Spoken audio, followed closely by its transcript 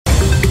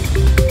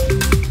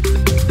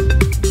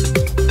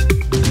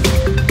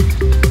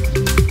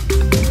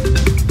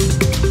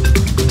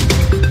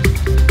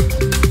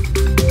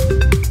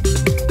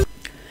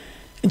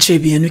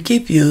JBNN will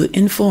keep you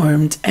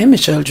informed. I'm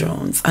Michelle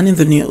Jones, and in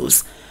the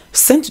news,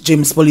 St.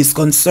 James Police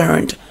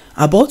concerned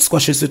about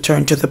Squash's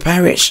return to the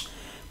parish.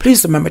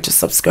 Please remember to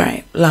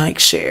subscribe, like,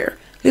 share,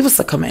 leave us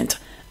a comment,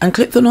 and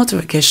click the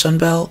notification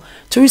bell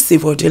to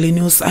receive our daily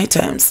news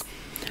items.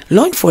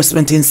 Law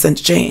enforcement in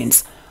St.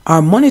 James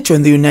are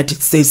monitoring the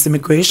United States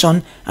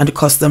Immigration and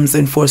Customs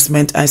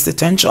Enforcement ICE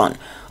detention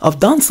of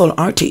dancehall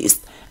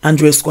artist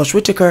Andre Squash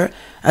Whitaker,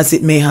 as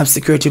it may have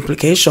security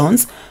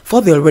implications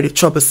for the already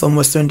troublesome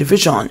Western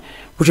Division,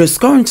 which is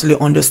currently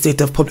under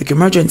state of public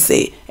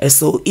emergency,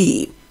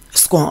 SOE.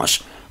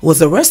 Squash, who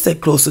was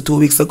arrested close to 2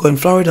 weeks ago in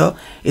Florida,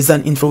 is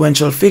an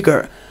influential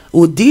figure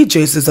who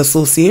DJs his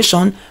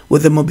association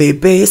with the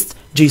Mobile-based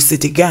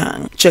G-City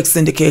gang. Checks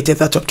indicated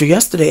that up to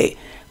yesterday,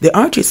 the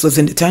artist was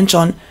in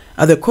detention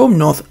at the Chrome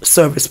North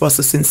Service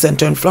Processing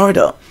Center in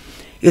Florida.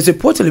 He is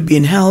reportedly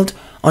being held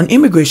on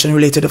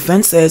immigration-related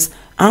offenses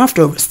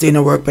after a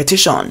stay-in-work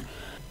petition.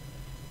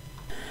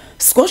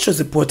 Squash was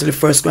reportedly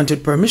first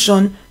granted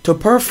permission to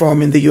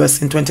perform in the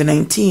U.S. in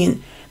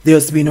 2019. There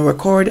has been a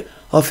record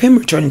of him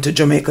returning to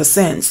Jamaica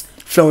since.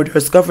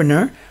 Florida's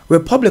governor,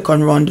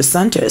 Republican Ron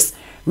DeSantis,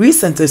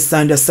 recently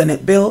signed a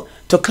Senate bill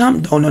to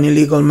clamp down on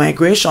illegal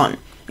migration.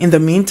 In the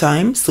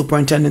meantime,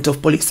 Superintendent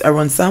of Police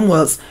Aaron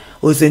Samuels,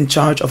 who is in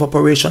charge of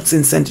operations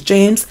in St.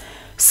 James,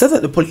 said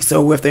that the police are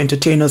aware of the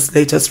entertainer's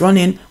latest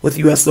run-in with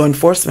U.S. law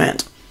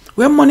enforcement.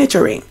 We are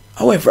monitoring.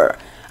 However,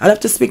 I'll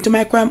have to speak to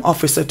my crime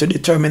officer to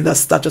determine the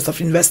status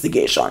of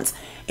investigations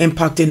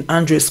impacting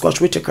Andre Squash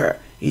Whitaker,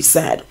 he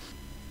said.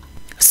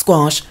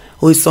 Squash,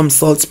 who is from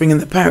Salt Spring in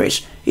the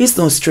parish, is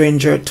no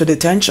stranger to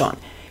detention.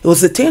 He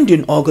was detained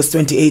in August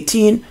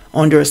 2018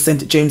 under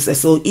St. James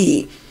SOE.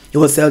 He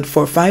was held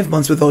for 5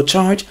 months without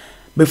charge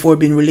before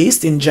being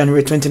released in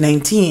January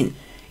 2019.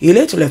 He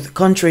later left the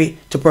country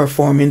to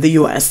perform in the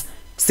U.S.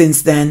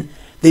 Since then,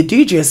 the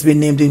DJ has been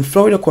named in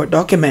Florida court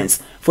documents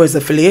for his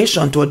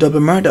affiliation to a double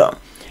murder.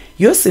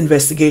 U.S.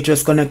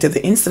 investigators connected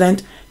the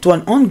incident to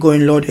an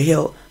ongoing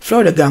Lauderhill,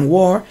 Florida gang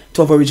war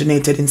to have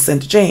originated in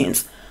St.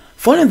 James.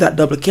 Following that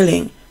double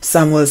killing,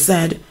 Samuel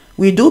said,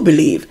 "We do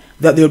believe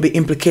that there will be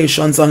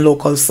implications on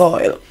local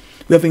soil.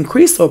 We have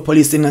increased our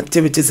policing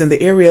activities in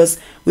the areas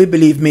we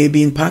believe may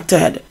be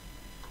impacted."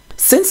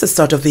 Since the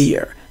start of the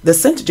year, the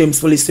St. James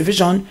Police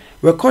Division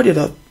recorded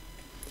a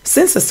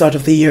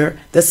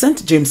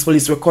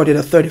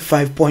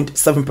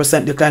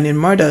 35.7% decline in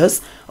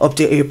murders up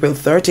to April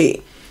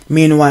 30.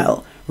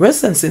 Meanwhile,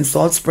 residents in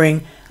Salt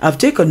Spring have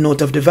taken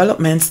note of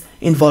developments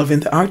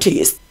involving the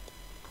artist.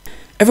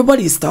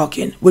 "Everybody is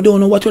talking. We don't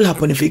know what will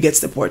happen if he gets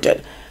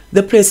deported.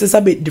 The place is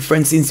a bit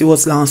different since it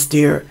was last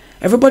year.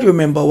 Everybody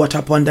remember what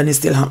happened and is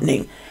still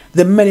happening.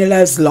 The many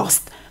lives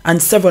lost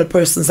and several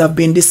persons have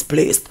been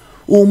displaced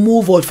who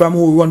move out from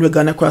who run with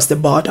gun across the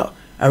border,"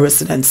 a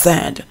resident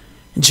said.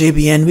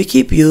 JBN will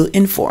keep you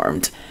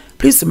informed.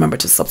 Please remember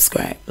to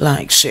subscribe,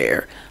 like,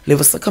 share, leave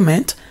us a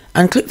comment,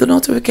 and click the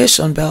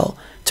notification bell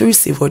to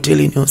receive our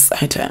daily news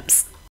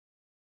items.